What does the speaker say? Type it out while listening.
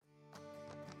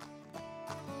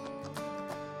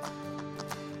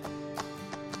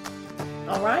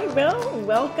All right, well,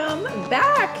 welcome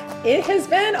back. It has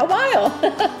been a while.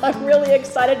 I'm really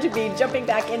excited to be jumping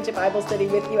back into Bible study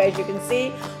with you. As you can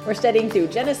see, we're studying through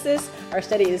Genesis. Our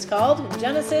study is called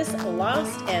Genesis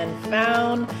Lost and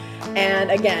Found.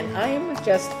 And again, I am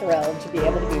just thrilled to be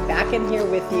able to be back in here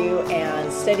with you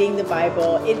and studying the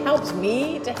Bible. It helps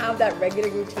me to have that regular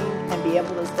routine and be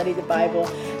able to study the Bible.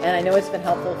 And I know it's been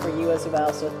helpful for you as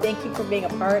well. So thank you for being a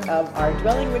part of our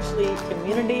Dwelling Richly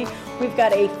community. We've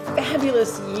got a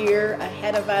fabulous year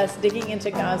ahead of us, digging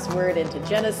into God's Word, into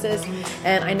Genesis.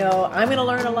 And I know I'm going to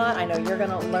learn a lot. I know you're going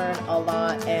to learn a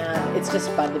lot. And it's just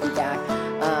fun to be back.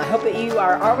 I hope that you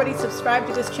are already subscribed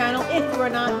to this channel. If you are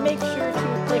not, make sure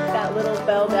to click that little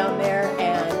bell down there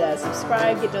and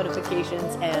subscribe, get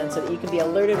notifications, and so that you can be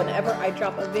alerted whenever I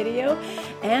drop a video.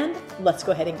 And let's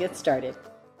go ahead and get started.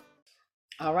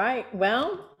 All right,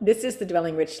 well, this is the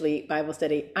Dwelling Richly Bible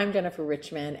Study. I'm Jennifer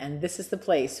Richmond, and this is the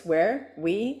place where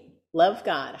we love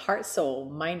God, heart, soul,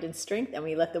 mind, and strength, and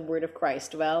we let the word of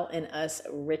Christ dwell in us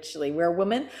richly. We're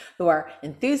women who are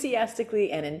enthusiastically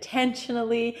and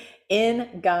intentionally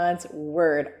in God's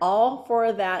word, all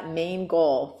for that main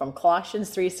goal from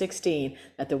Colossians 3:16,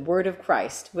 that the word of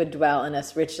Christ would dwell in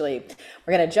us richly.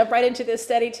 We're going to jump right into this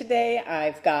study today.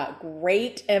 I've got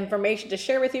great information to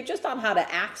share with you just on how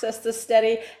to access this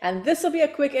study, and this will be a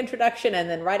quick introduction, and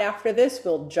then right after this,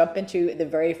 we'll jump into the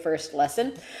very first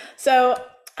lesson. So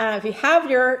if you have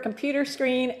your computer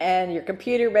screen and your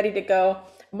computer ready to go,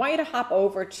 I want you to hop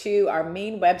over to our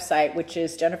main website, which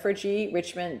is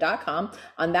jennifergrichmond.com.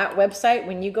 On that website,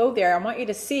 when you go there, I want you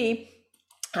to see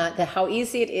how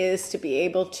easy it is to be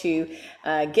able to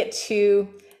get to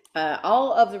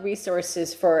all of the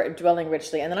resources for Dwelling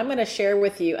Richly. And then I'm going to share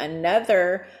with you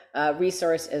another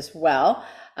resource as well.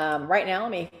 Right now,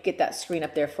 let me get that screen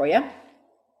up there for you.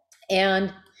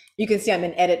 And you can see I'm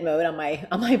in edit mode on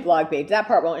my blog page. That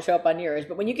part won't show up on yours,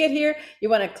 but when you get here, you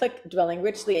want to click Dwelling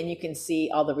Richly and you can see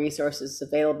all the resources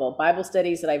available. Bible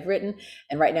studies that I've written,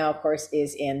 and right now, of course,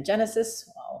 is in Genesis.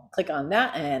 I'll click on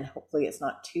that, and hopefully it's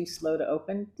not too slow to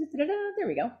open. There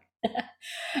we go.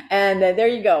 And there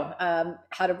you go.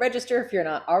 How to register if you're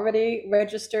not already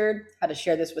registered, how to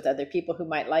share this with other people who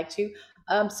might like to.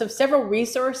 So several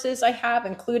resources I have,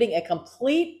 including a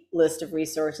complete list of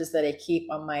resources that I keep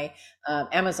on my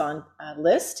Amazon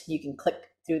list. You can click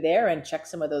through there and check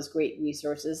some of those great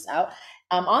resources out.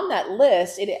 On that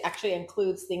list, it actually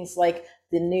includes things like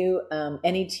the new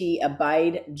NET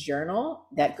Abide Journal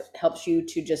that helps you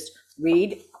to just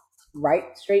read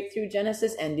right straight through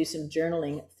Genesis and do some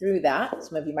journaling through that.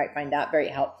 Some of you might find that very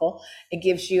helpful. It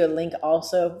gives you a link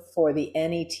also for the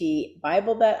NET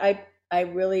Bible that I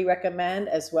really recommend,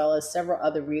 as well as several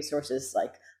other resources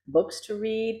like books to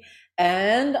read.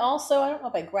 And also, I don't know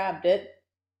if I grabbed it,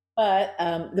 but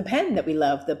the pen that we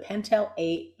love, the Pentel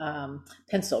 8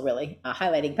 pencil, really,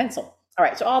 highlighting pencil. All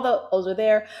right, so all those are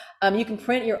there. You can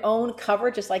print your own cover,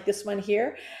 just like this one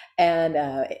here, and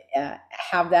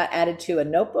have that added to a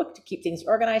notebook to keep things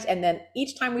organized. And then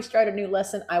each time we start a new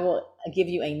lesson, I will give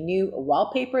you a new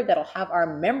wallpaper that'll have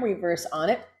our memory verse on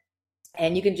it.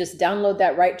 And you can just download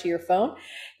that right to your phone.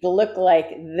 It'll look like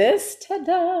this,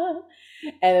 ta-da!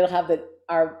 And it'll have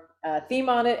our theme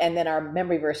on it and then our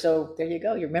memory verse. So there you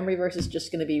go. Your memory verse is just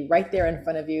going to be right there in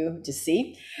front of you to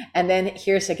see. And then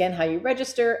here's again how you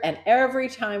register. And every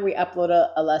time we upload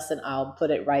a lesson, I'll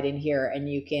put it right in here. And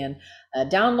you can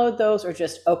download those or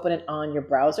just open it on your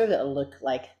browser. That'll look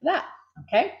like that.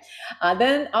 Okay.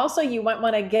 Then also you might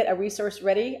want to get a resource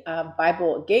ready,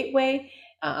 Bible Gateway.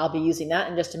 I'll be using that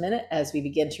in just a minute as we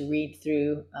begin to read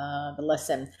through the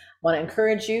lesson. I want to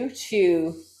encourage you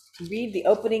to read the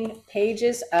opening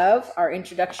pages of our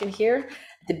introduction here.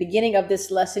 At the beginning of this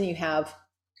lesson, you have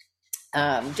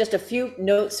just a few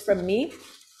notes from me.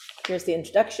 Here's the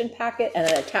introduction packet, and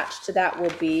then attached to that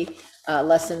will be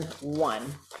lesson 1,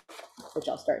 which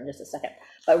I'll start in just a second.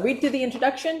 But read through the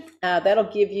introduction. That'll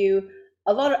give you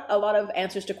a lot of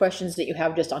answers to questions that you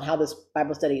have just on how this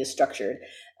Bible study is structured.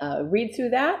 Read through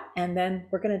that, and then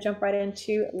we're going to jump right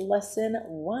into lesson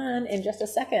 1 in just a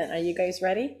second. Are you guys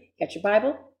ready? Got your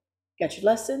Bible? Got your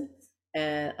lesson?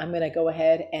 And I'm going to go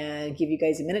ahead and give you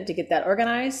guys a minute to get that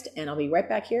organized, and I'll be right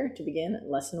back here to begin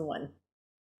lesson 1.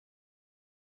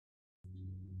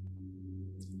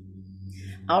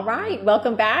 All right,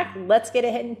 welcome back. Let's get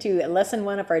ahead into lesson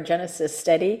 1 of our Genesis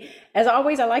study. As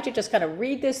always, I like to just kind of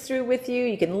read this through with you.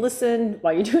 You can listen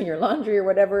while you're doing your laundry or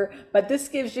whatever, but this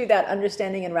gives you that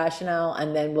understanding and rationale,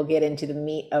 and then we'll get into the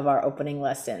meat of our opening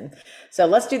lesson. So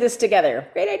let's do this together.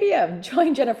 Great idea.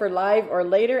 Join Jennifer live or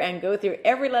later and go through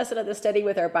every lesson of the study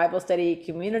with our Bible study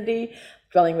community,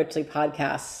 Dwelling Richly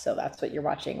podcast. So that's what you're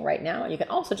watching right now. You can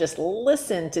also just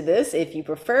listen to this if you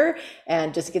prefer,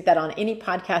 and just get that on any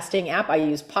podcasting app. I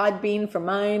use Podbean for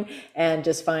mine, and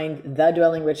just find the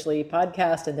Dwelling Richly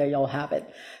podcast, and there you'll have it.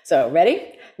 So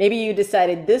ready? Maybe you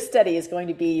decided this study is going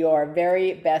to be your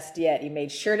very best yet. You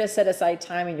made sure to set aside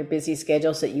time in your busy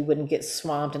schedule so that you wouldn't get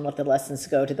swamped and let the lessons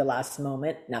go to the last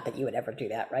moment. Not that you would ever do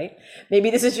that, right? Maybe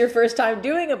this is your first time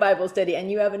doing a Bible study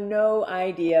and you have no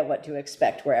idea what to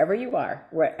expect. Wherever you are,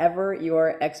 wherever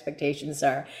your expectations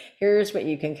are, here's what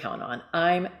you can count on.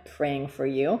 I'm praying for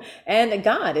you, and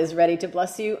God is ready to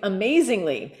bless you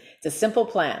amazingly. It's a simple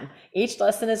plan. Each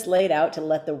lesson is laid out to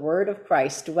let the word of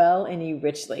Christ dwell in you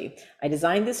richly. I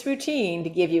designed this routine to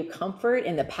give you comfort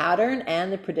in the pattern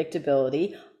and the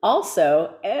predictability.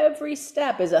 Also, every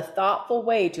step is a thoughtful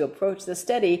way to approach the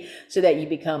study so that you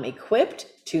become equipped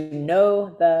to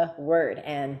know the word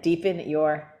and deepen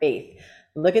your faith.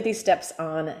 Look at these steps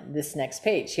on this next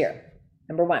page here.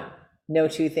 Number 1, know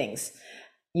 2 things.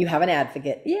 You have an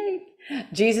advocate. Yay!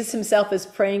 Jesus himself is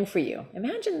praying for you.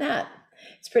 Imagine that.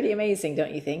 It's pretty amazing,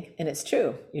 don't you think? And it's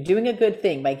true. You're doing a good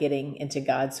thing by getting into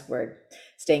God's word.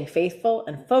 Staying faithful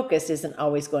and focused isn't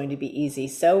always going to be easy.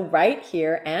 So right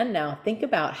here and now, think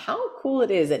about how cool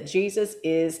it is that Jesus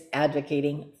is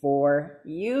advocating for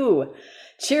you,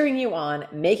 cheering you on,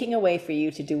 making a way for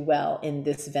you to do well in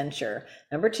this venture.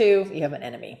 Number 2, you have an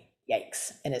enemy.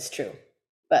 Yikes. And it's true.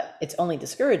 But it's only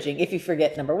discouraging if you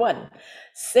forget number 1.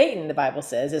 Satan, the Bible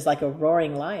says, is like a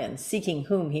roaring lion seeking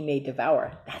whom he may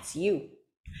devour. That's you.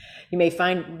 You may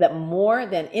find that more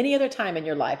than any other time in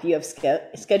your life, you have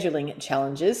scheduling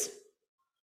challenges.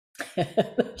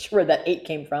 Not sure where that 8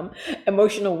 came from.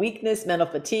 Emotional weakness, mental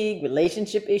fatigue,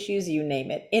 relationship issues, you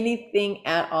name it. Anything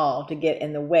at all to get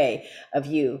in the way of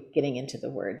you getting into the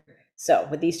word. So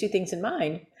with these 2 things in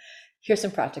mind, here's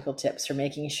some practical tips for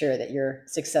making sure that you're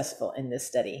successful in this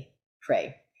study.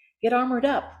 Pray. Get armored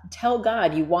up. Tell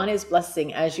God you want his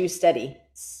blessing as you study,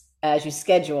 as you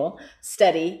schedule,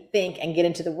 study, think, and get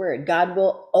into the word. God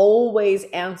will always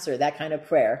answer that kind of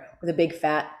prayer with a big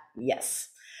fat yes.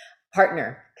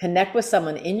 Partner. Connect with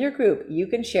someone in your group. You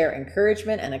can share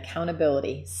encouragement and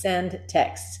accountability. Send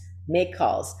texts. Make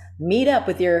calls. Meet up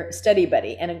with your study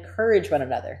buddy and encourage one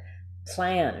another.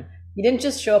 Plan. You didn't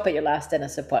just show up at your last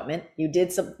dentist appointment. You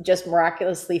did just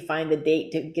miraculously find the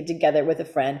date to get together with a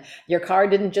friend. Your car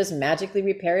didn't just magically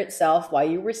repair itself while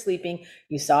you were sleeping.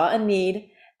 You saw a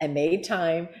need and made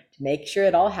time to make sure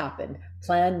it all happened.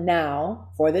 Plan now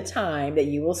for the time that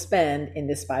you will spend in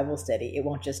this Bible study. It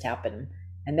won't just happen.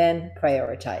 And then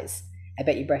prioritize. I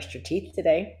bet you brushed your teeth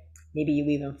today. Maybe you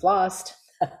even flossed.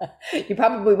 You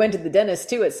probably went to the dentist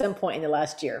too at some point in the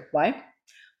last year. Why?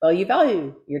 Well, you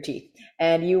value your teeth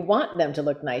and you want them to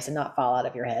look nice and not fall out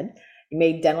of your head. You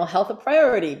made dental health a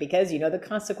priority because you know the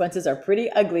consequences are pretty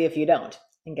ugly if you don't.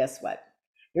 And guess what?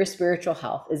 Your spiritual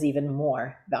health is even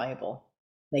more valuable.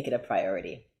 Make it a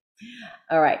priority.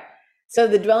 All right. So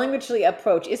the Dwelling Richly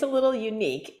approach is a little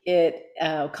unique. It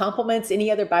complements any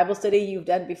other Bible study you've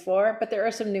done before, but there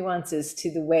are some nuances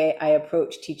to the way I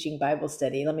approach teaching Bible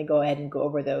study. Let me go ahead and go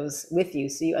over those with you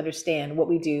so you understand what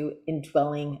we do in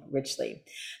Dwelling Richly.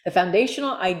 The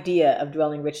foundational idea of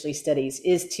Dwelling Richly studies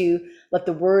is to let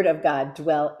the Word of God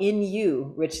dwell in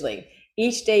you richly.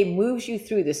 Each day moves you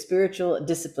through the spiritual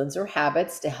disciplines or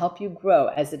habits to help you grow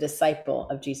as a disciple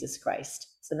of Jesus Christ.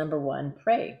 So number 1,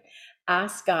 pray.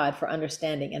 Ask God for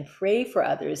understanding and pray for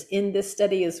others in this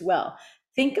study as well.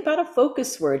 Think about a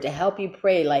focus word to help you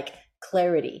pray, like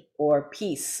clarity or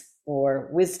peace or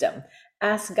wisdom.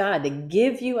 Ask God to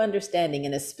give you understanding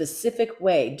in a specific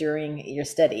way during your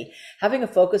study. Having a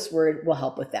focus word will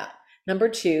help with that. Number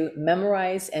 2,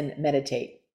 memorize and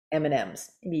meditate.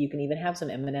 M&Ms. Maybe you can even have some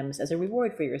M&Ms as a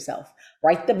reward for yourself.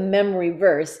 Write the memory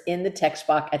verse in the text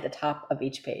box at the top of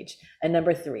each page. And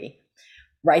number 3,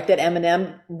 write that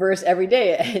M&M verse every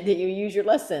day that you use your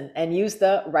lesson, and use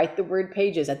the write the word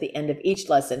pages at the end of each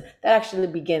lesson. That actually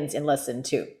begins in lesson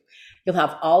 2. You'll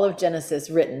have all of Genesis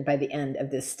written by the end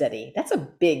of this study. That's a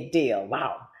big deal.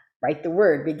 Wow. Write the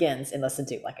word begins in lesson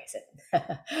 2, like I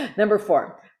said. Number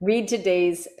 4, read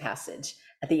today's passage.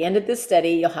 At the end of this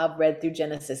study, you'll have read through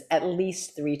Genesis at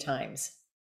least 3 times.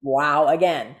 Wow,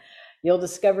 again. You'll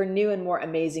discover new and more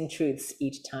amazing truths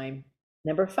each time.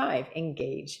 Number 5,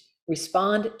 engage.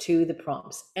 Respond to the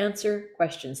prompts, answer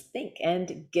questions, think,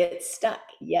 and get stuck.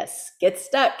 Yes, get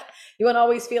stuck. You won't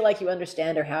always feel like you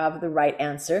understand or have the right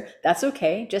answer. That's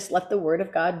okay. Just let the word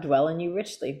of God dwell in you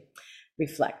richly.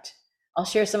 Reflect. I'll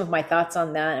share some of my thoughts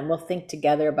on that, and we'll think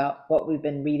together about what we've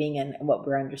been reading and what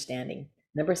we're understanding.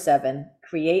 Number 7,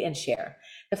 create and share.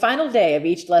 The final day of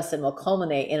each lesson will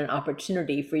culminate in an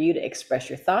opportunity for you to express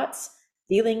your thoughts,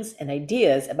 feelings, and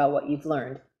ideas about what you've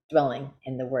learned, dwelling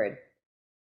in the word.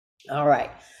 All right.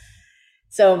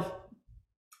 So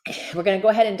we're going to go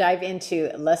ahead and dive into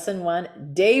lesson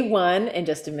 1, day 1 in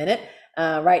just a minute.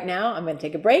 Right now, I'm going to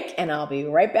take a break, and I'll be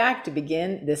right back to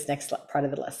begin this next part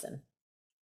of the lesson.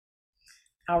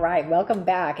 All right, welcome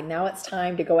back. And now it's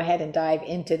time to go ahead and dive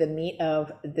into the meat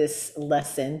of this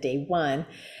lesson, day 1.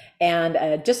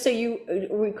 And just so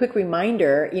a quick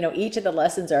reminder, each of the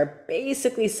lessons are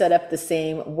basically set up the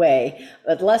same way,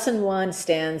 but lesson 1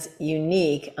 stands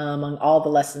unique among all the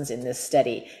lessons in this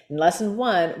study. In lesson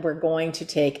 1, we're going to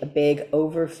take a big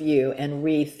overview and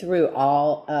read through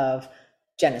all of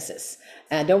Genesis.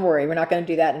 And don't worry, we're not going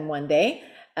to do that in one day.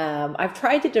 I've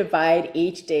tried to divide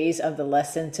each days of the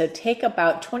lesson to take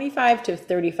about 25 to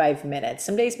 35 minutes.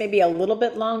 Some days maybe a little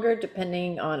bit longer,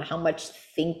 depending on how much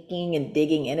thinking and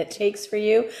digging in it takes for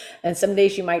you. And some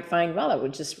days you might find, well, it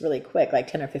was just really quick, like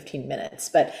 10 or 15 minutes.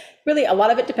 But really, a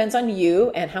lot of it depends on you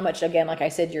and how much, again, like I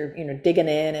said, you're digging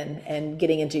in and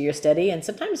getting into your study. And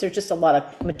sometimes there's just a lot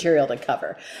of material to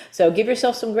cover. So give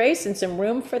yourself some grace and some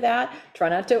room for that. Try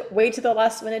not to wait to the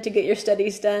last minute to get your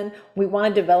studies done. We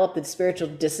want to develop the spiritual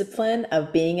discipline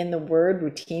of being in the Word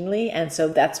routinely. And so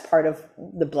that's part of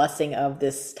the blessing of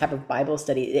this type of Bible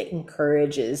study. It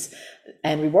encourages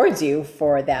and rewards you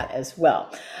for that as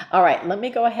well. All right, let me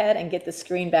go ahead and get the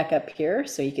screen back up here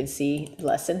so you can see the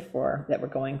lesson that we're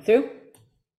going through.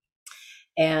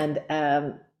 And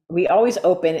we always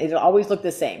open, it'll always look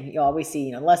the same. You'll always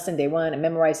see, lesson day 1, and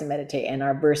memorize and meditate. And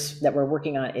our verse that we're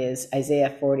working on is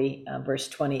Isaiah 40, verse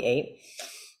 28.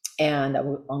 And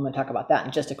I'm going to talk about that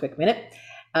in just a quick minute.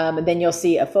 And then you'll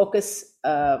see a focus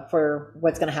for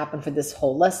what's going to happen for this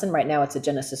whole lesson. Right now, it's a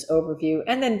Genesis overview,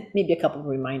 and then maybe a couple of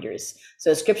reminders.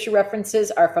 So scripture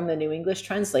references are from the New English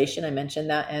Translation. I mentioned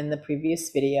that in the previous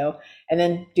video. And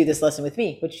then do this lesson with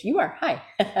me, which you are. Hi.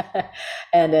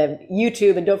 And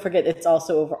YouTube. And don't forget, it's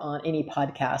also over on any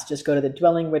podcast. Just go to the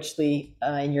Dwelling Richly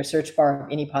in your search bar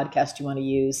of any podcast you want to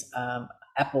use.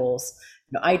 Apple's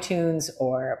iTunes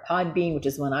or Podbean, which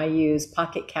is one I use.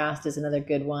 Pocket Cast is another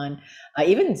good one.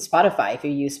 Even Spotify, if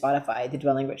you use Spotify, the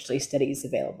Dwelling Richly study is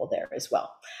available there as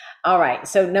well. All right,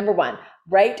 so number 1,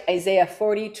 write Isaiah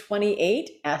 40:28.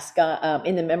 Ask God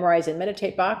in the memorize and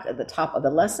meditate box at the top of the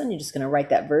lesson. You're just going to write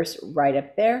that verse right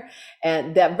up there.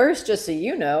 And that verse, just so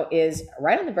you know, is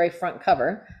right on the very front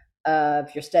cover of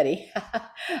your study.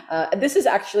 This is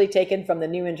actually taken from the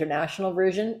New International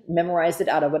Version. Memorized it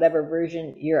out of whatever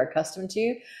version you're accustomed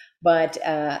to. But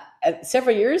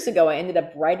several years ago, I ended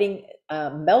up writing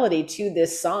a melody to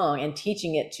this song and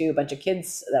teaching it to a bunch of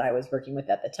kids that I was working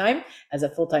with at the time as a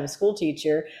full-time school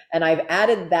teacher. And I've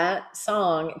added that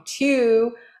song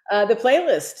to the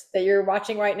playlist that you're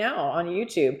watching right now on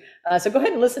YouTube. So go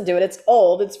ahead and listen to it. It's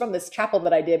old. It's from this chapel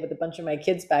that I did with a bunch of my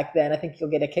kids back then. I think you'll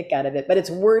get a kick out of it, but it's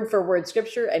word for word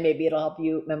scripture, and maybe it'll help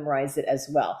you memorize it as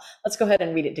well. Let's go ahead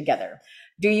and read it together.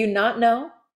 Do you not know?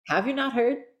 Have you not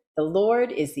heard? The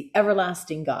Lord is the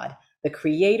everlasting God, the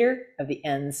creator of the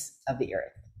ends of the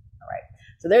earth. All right.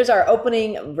 So there's our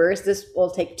opening verse. This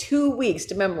will take 2 weeks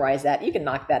to memorize that. You can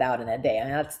knock that out in a day. I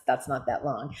mean, that's not that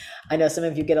long. I know some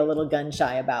of you get a little gun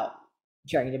shy about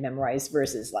trying to memorize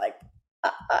verses like,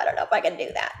 I don't know if I can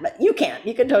do that, but you can.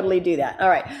 You can totally do that. All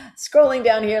right. Scrolling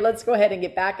down here, let's go ahead and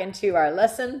get back into our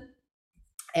lesson.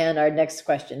 And our next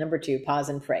question, number 2, pause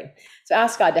and pray. So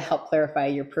ask God to help clarify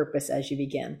your purpose as you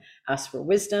begin. Ask for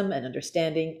wisdom and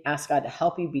understanding. Ask God to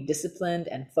help you be disciplined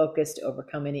and focused to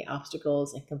overcome any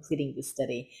obstacles in completing the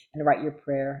study, and write your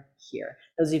prayer here.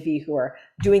 Those of you who are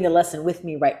doing the lesson with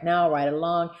me right now, right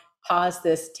along, pause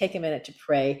this, take a minute to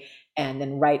pray, and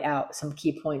then write out some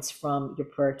key points from your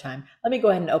prayer time. Let me go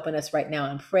ahead and open us right now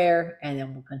in prayer, and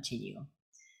then we'll continue.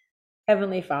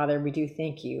 Heavenly Father, we do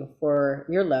thank you for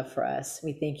your love for us.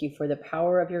 We thank you for the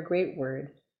power of your great word.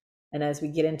 And as we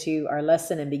get into our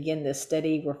lesson and begin this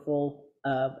study, we're full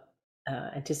of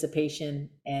anticipation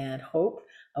and hope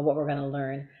of what we're going to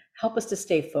learn. Help us to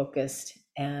stay focused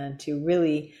and to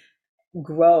really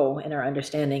grow in our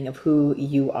understanding of who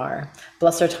you are.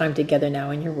 Bless our time together now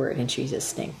in your word, in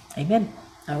Jesus' name. Amen.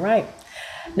 All right.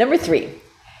 Number 3.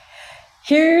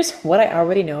 Here's what I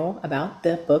already know about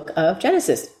the book of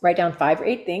Genesis. Write down 5 or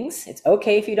 8 things. It's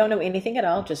okay if you don't know anything at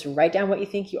all. Just write down what you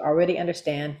think you already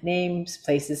understand: names,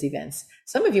 places, events.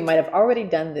 Some of you might have already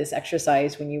done this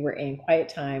exercise when you were in quiet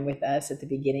time with us at the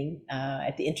beginning,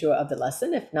 at the intro of the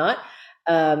lesson. If not,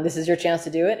 this is your chance to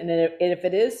do it. And if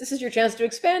it is, this is your chance to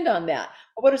expand on that.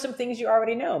 What are some things you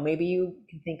already know? Maybe you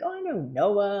can think, oh, I know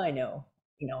Noah. I know,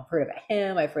 heard of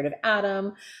him. I've heard of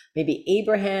Adam, maybe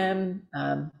Abraham,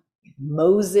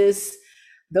 Moses.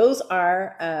 Those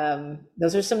are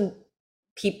some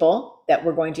people that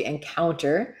we're going to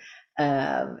encounter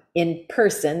in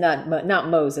person. Not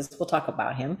Moses. We'll talk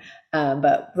about him,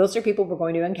 but those are people we're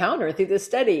going to encounter through this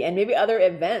study, and maybe other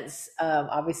events.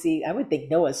 Obviously, I would think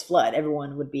Noah's flood.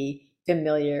 Everyone would be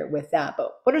familiar with that.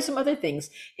 But what are some other things?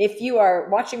 If you are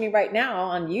watching me right now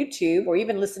on YouTube or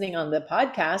even listening on the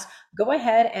podcast, go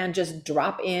ahead and just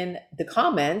drop in the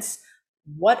comments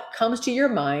what comes to your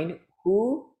mind,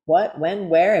 who, what, when,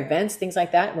 where, events, things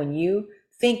like that. When you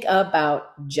think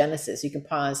about Genesis, you can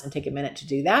pause and take a minute to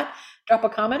do that. Drop a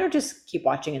comment or just keep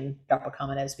watching and drop a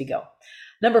comment as we go.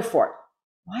 Number 4,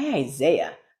 why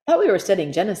Isaiah? I thought we were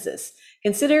studying Genesis.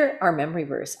 Consider our memory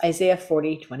verse, Isaiah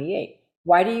 40:28.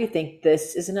 Why do you think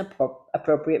this is an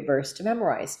appropriate verse to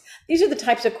memorize? These are the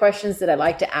types of questions that I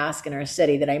like to ask in our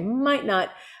study that I might not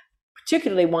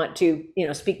particularly want to,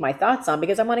 speak my thoughts on,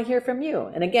 because I want to hear from you.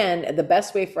 And again, the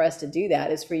best way for us to do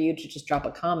that is for you to just drop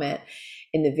a comment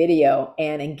in the video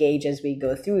and engage as we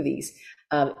go through these.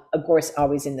 Of course,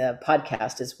 always in the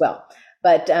podcast as well.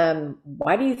 But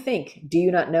why do you think? Do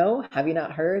you not know? Have you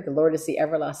not heard? The Lord is the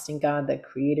everlasting God, the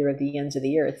creator of the ends of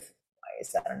the earth. Why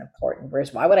is that an important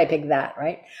verse? Why would I pick that,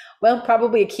 right? Well,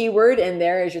 probably a key word in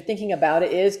there as you're thinking about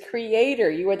it is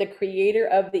creator. You are the creator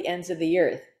of the ends of the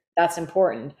earth. That's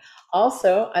important.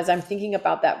 Also, as I'm thinking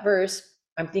about that verse,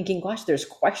 I'm thinking, gosh, there's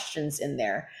questions in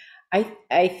there.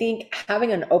 I think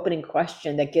having an opening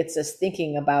question that gets us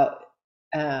thinking about,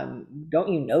 don't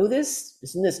you know this?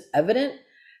 Isn't this evident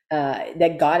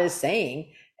that God is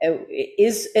saying?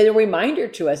 Is a reminder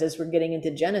to us as we're getting into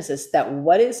Genesis that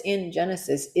what is in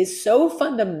Genesis is so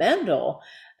fundamental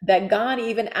that God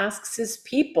even asks his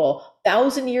people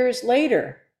 1,000 years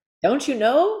later, don't you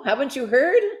know? Haven't you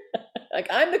heard? Like,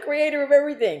 I'm the creator of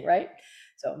everything, right?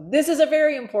 So this is a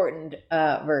very important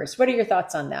verse. What are your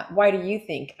thoughts on that? Why do you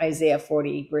think Isaiah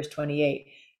 40 verse 28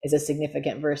 is a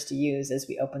significant verse to use as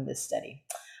we open this study?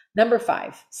 Number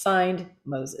 5, signed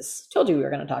Moses. Told you we were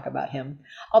going to talk about him.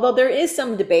 Although there is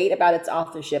some debate about its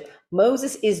authorship,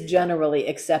 Moses is generally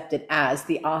accepted as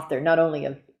the author, not only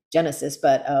of Genesis,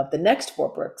 but of the next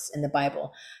 4 books in the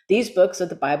Bible. These books of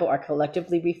the Bible are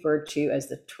collectively referred to as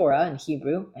the Torah in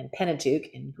Hebrew and Pentateuch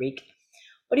in Greek.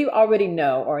 What do you already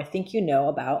know or think you know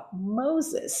about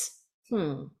Moses?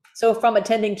 So from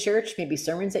attending church, maybe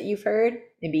sermons that you've heard,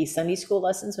 maybe Sunday school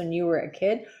lessons when you were a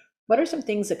kid, what are some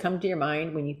things that come to your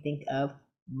mind when you think of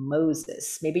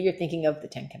Moses? Maybe you're thinking of the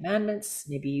 10 Commandments.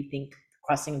 Maybe you think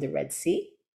crossing the Red Sea.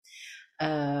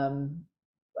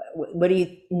 What do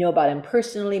you know about him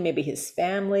personally? Maybe his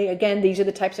family. Again, these are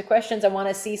the types of questions. I want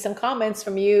to see some comments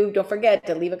from you. Don't forget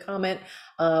to leave a comment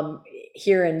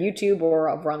here in YouTube or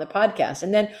over on the podcast.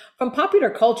 And then from popular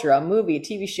culture, a movie, a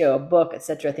TV show, a book,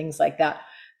 etc., things like that.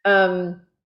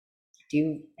 Do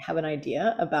you have an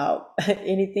idea about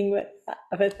anything with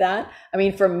that? I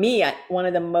mean, for me, one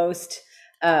of the most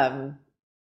dynamic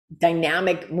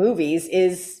movies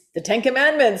is the 10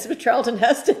 Commandments with Charlton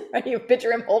Heston, right? You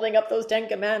picture him holding up those 10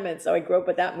 Commandments. So I grew up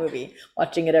with that movie,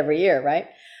 watching it every year, right?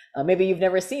 Maybe you've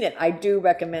never seen it. I do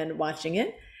recommend watching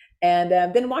it. And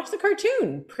then watch the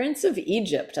cartoon, Prince of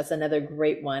Egypt. That's another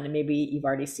great one. And maybe you've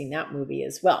already seen that movie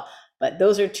as well. But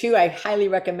those are 2 I highly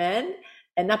recommend.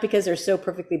 And not because they're so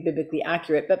perfectly biblically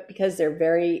accurate, but because they're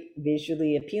very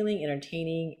visually appealing,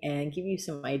 entertaining, and give you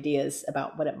some ideas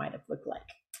about what it might have looked like.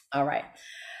 All right.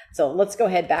 So let's go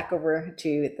ahead back over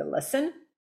to the lesson.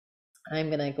 I'm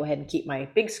going to go ahead and keep my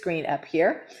big screen up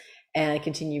here and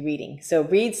continue reading. So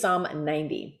read Psalm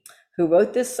 90. Who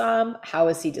wrote this psalm? How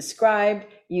is he described?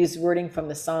 Use wording from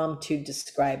the psalm to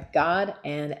describe God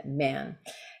and man.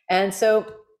 And so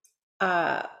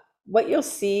what you'll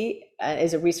see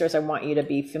is a resource I want you to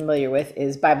be familiar with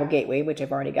is Bible Gateway, which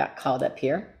I've already got called up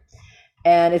here.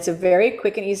 And it's a very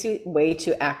quick and easy way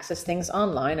to access things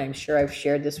online. I'm sure I've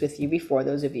shared this with you before,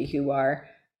 those of you who are,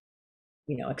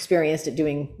 experienced at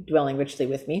dwelling richly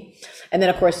with me. And then,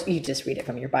 of course, you just read it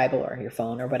from your Bible or your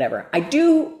phone or whatever. I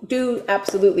do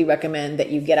absolutely recommend that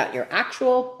you get out your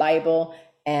actual Bible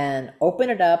and open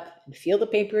it up and feel the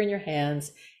paper in your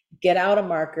hands. Get out a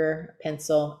marker,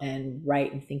 pencil, and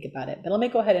write and think about it. But let me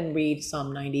go ahead and read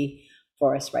Psalm 90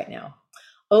 for us right now.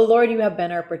 O Lord, you have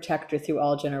been our protector through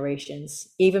all generations.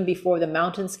 Even before the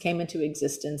mountains came into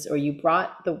existence, or you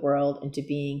brought the world into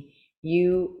being,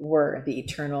 you were the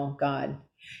eternal God.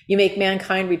 You make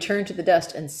mankind return to the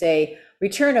dust and say,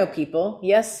 return, O people.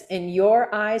 Yes, in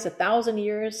your eyes, 1,000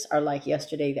 years are like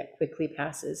yesterday that quickly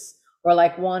passes, or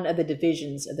like one of the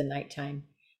divisions of the nighttime.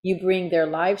 You bring their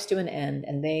lives to an end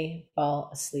and they fall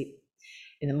asleep.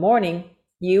 In the morning,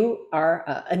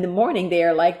 they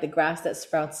are like the grass that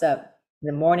sprouts up. In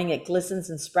the morning, it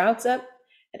glistens and sprouts up.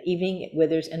 At evening, it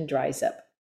withers and dries up.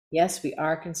 Yes, we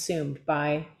are consumed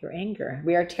by your anger.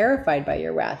 We are terrified by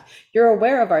your wrath. You're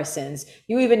aware of our sins.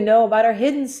 You even know about our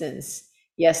hidden sins.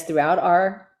 Yes, throughout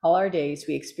all our days,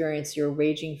 we experience your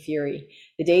raging fury.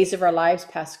 The days of our lives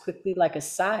pass quickly like a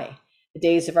sigh. The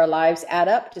days of our lives add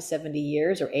up to 70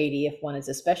 years or 80 if one is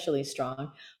especially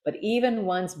strong. But even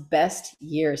one's best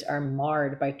years are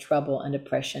marred by trouble and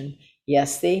oppression.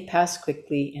 Yes, they pass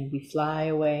quickly and we fly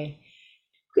away.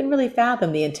 You couldn't really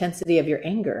fathom the intensity of your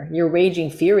anger. Your raging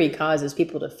fury causes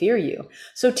people to fear you.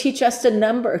 So teach us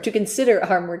to consider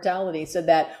our mortality so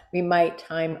that we might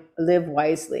live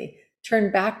wisely.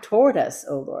 Turn back toward us,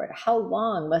 O Lord. How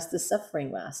long must the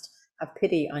suffering last? Have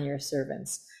pity on your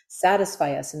servants.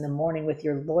 Satisfy us in the morning with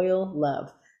your loyal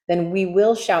love. Then we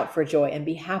will shout for joy and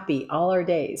be happy all our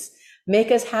days.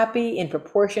 Make us happy in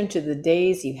proportion to the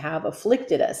days you have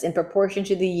afflicted us, in proportion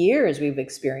to the years we've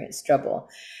experienced trouble.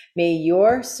 May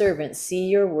your servants see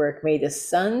your work. May their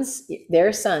sons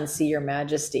see your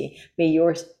majesty. May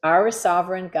our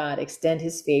sovereign God extend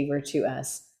his favor to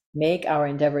us. Make our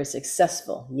endeavors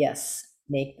successful. Yes,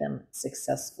 make them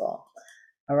successful.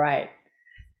 All right.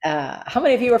 How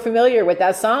many of you are familiar with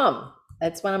that psalm?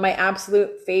 That's one of my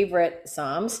absolute favorite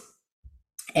psalms.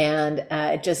 And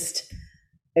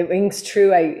it rings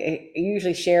true. I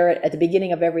usually share it at the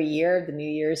beginning of every year. The New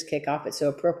Year's kickoff. It's so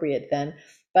appropriate then.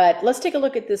 But let's take a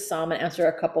look at this psalm and answer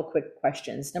a couple quick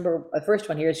questions. The first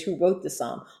one here is, who wrote the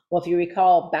psalm? Well, if you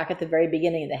recall back at the very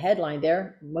beginning of the headline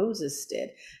there, Moses did.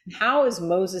 How is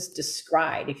Moses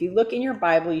described? If you look in your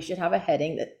Bible, you should have a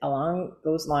heading that along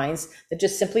those lines that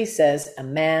just simply says, a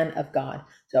man of God.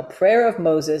 So a prayer of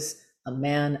Moses, a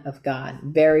man of God.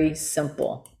 Very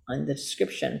simple on the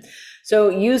description. So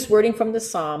use wording from the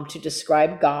psalm to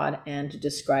describe God and to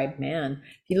describe man.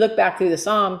 If you look back through the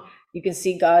psalm, you can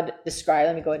see God described.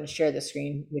 Let me go ahead and share the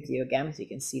screen with you again so you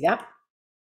can see that.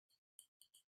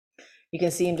 You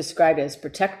can see him described as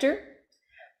protector,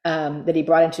 that he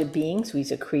brought into being, so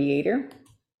he's a creator.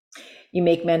 You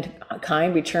make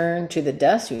mankind return to the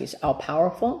dust, so he's all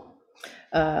powerful.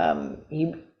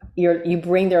 You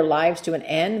bring their lives to an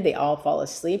end, they all fall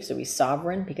asleep, so he's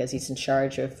sovereign because he's in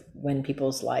charge of when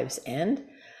people's lives end.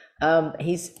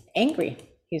 He's angry,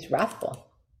 he's wrathful,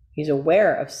 he's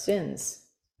aware of sins.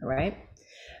 Right?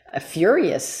 A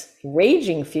furious,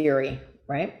 raging fury,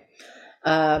 right?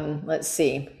 Let's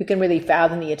see. Who can really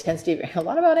fathom the intensity of a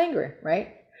lot about anger,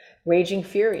 right? Raging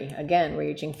fury, again,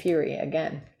 raging fury,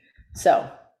 again. So,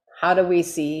 how do we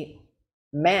see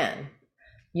man?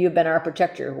 You've been our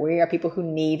protector. We are people who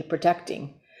need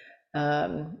protecting.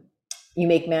 You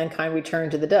make mankind return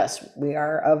to the dust. We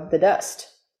are of the dust.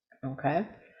 Okay?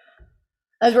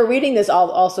 As we're reading this,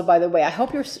 also, by the way, I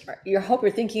hope you're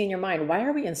thinking in your mind, why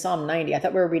are we in Psalm 90? I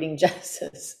thought we were reading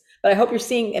Genesis. But I hope you're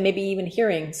seeing and maybe even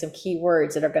hearing some key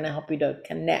words that are going to help you to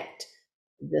connect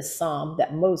this psalm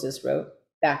that Moses wrote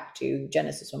back to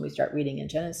Genesis when we start reading in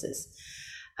Genesis.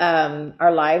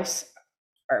 Our lives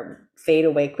fade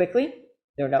away quickly.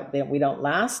 We don't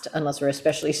last unless we're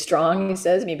especially strong, he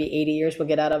says. Maybe 80 years we'll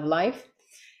get out of life.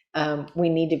 We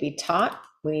need to be taught.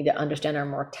 We need to understand our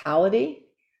mortality.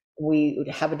 We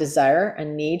have a desire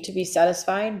and need to be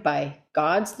satisfied by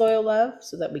God's loyal love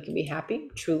so that we can be happy,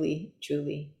 truly,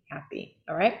 truly happy.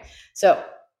 All right. So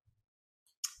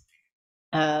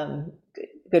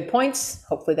good points.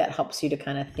 Hopefully that helps you to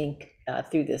kind of think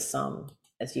through this psalm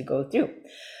as you go through.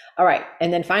 All right.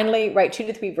 And then finally, write 2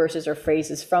 to 3 verses or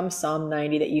phrases from Psalm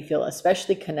 90 that you feel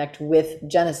especially connect with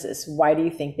Genesis. Why do you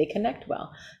think they connect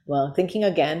well? Well, thinking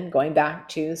again, going back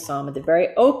to Psalm at the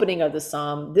very opening of the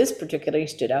Psalm, this particularly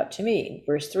stood out to me.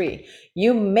 Verse 3,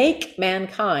 you make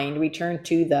mankind return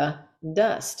to the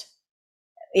dust.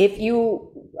 If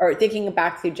you are thinking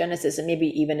back through Genesis, and maybe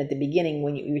even at the beginning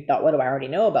when you thought, what do I already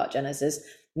know about Genesis?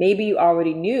 Maybe you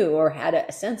already knew or had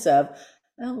a sense of,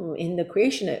 in the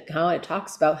creation account, it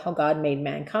talks about how God made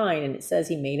mankind, and it says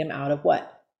he made him out of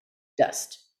what?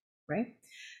 Dust, right?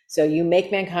 So you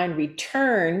make mankind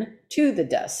return to the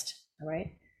dust, all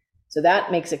right? So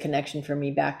that makes a connection for me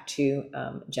back to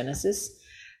Genesis.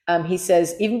 He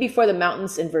says, even before the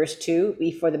mountains, in verse 2,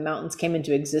 before the mountains came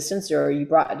into existence or you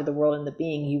brought into the world into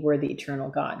being, you were the eternal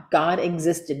God. God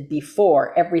existed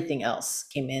before everything else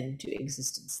came into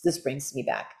existence. This brings me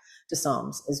back to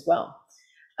Psalms as well.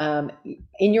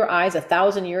 In your eyes,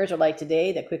 1,000 years are like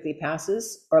today that quickly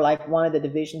passes, or like one of the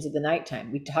divisions of the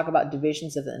nighttime. We talk about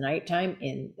divisions of the nighttime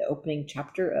in the opening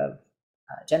chapter of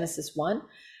Genesis 1.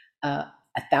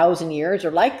 1,000 years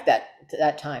are like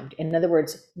that time. In other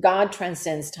words, God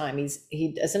transcends time.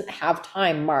 He doesn't have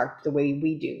time marked the way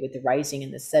we do with the rising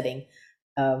and the setting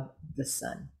of the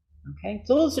sun. Okay,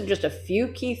 so those are just a few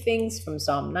key things from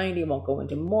Psalm 90. Won't go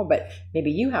into more, but maybe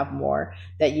you have more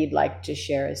that you'd like to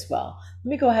share as well. Let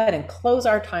me go ahead and close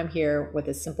our time here with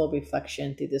a simple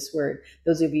reflection through this word.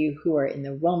 Those of you who are in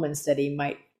the Roman study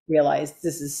might realize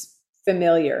this is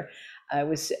familiar. It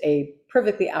was a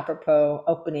perfectly apropos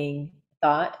opening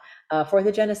thought for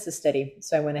the Genesis study.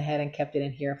 So I went ahead and kept it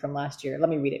in here from last year. Let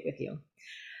me read it with you.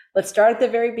 Let's start at the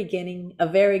very beginning. A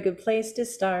very good place to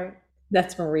start.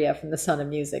 That's Maria from The Sound of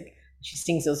Music. She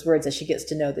sings those words as she gets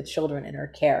to know the children in her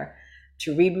care.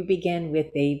 To read, we begin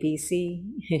with ABC,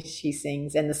 she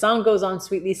sings. And the song goes on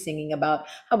sweetly singing about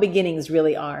how beginnings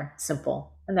really are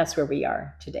simple. And that's where we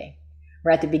are today.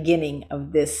 We're at the beginning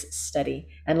of this study.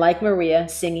 And like Maria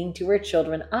singing to her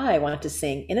children, I want to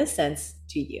sing, in a sense,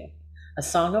 to you. A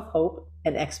song of hope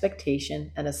and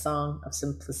expectation and a song of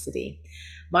simplicity.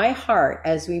 My heart,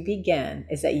 as we begin,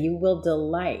 is that you will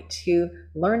delight to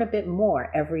learn a bit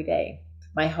more every day.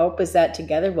 My hope is that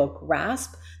together we'll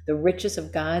grasp the riches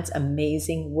of God's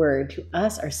amazing word. To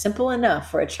us are simple enough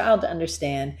for a child to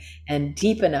understand and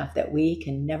deep enough that we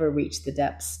can never reach the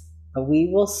depths. But we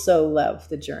will so love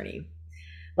the journey.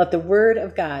 Let the word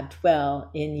of God dwell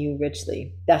in you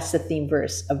richly. That's the theme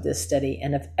verse of this study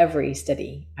and of every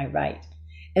study I write.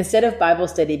 Instead of Bible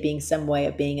study being some way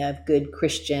of being a good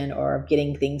Christian or of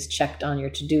getting things checked on your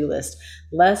to-do list,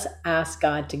 let's ask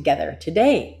God together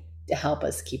today to help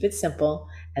us keep it simple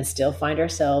and still find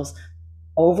ourselves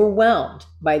overwhelmed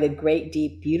by the great,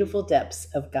 deep, beautiful depths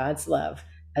of God's love,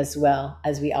 as well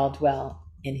as we all dwell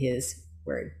in his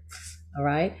word. All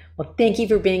right. Well, thank you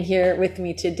for being here with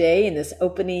me today in this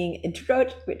opening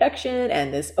introduction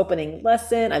and this opening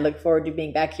lesson. I look forward to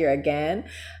being back here again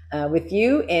with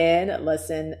you in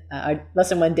lesson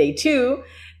 1, day 2.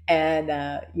 And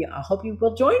I hope you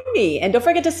will join me. And don't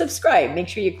forget to subscribe. Make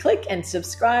sure you click and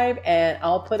subscribe. And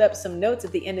I'll put up some notes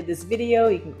at the end of this video.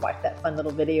 You can watch that fun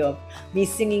little video of me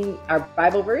singing our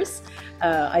Bible verse,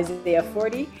 Isaiah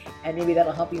 40. And maybe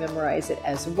that'll help you memorize it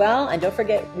as well. And don't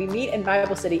forget, we meet in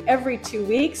Bible study every 2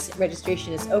 weeks.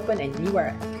 Registration is open and you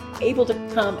are able to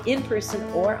come in person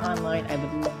or online. I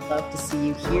would love to see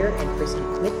you here in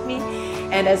person with me.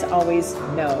 And as always,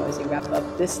 know as we wrap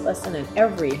up this lesson and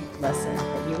every lesson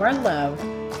that you are loved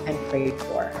and prayed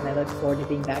for. And I look forward to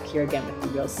being back here again with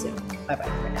you real soon. Bye-bye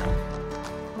for now.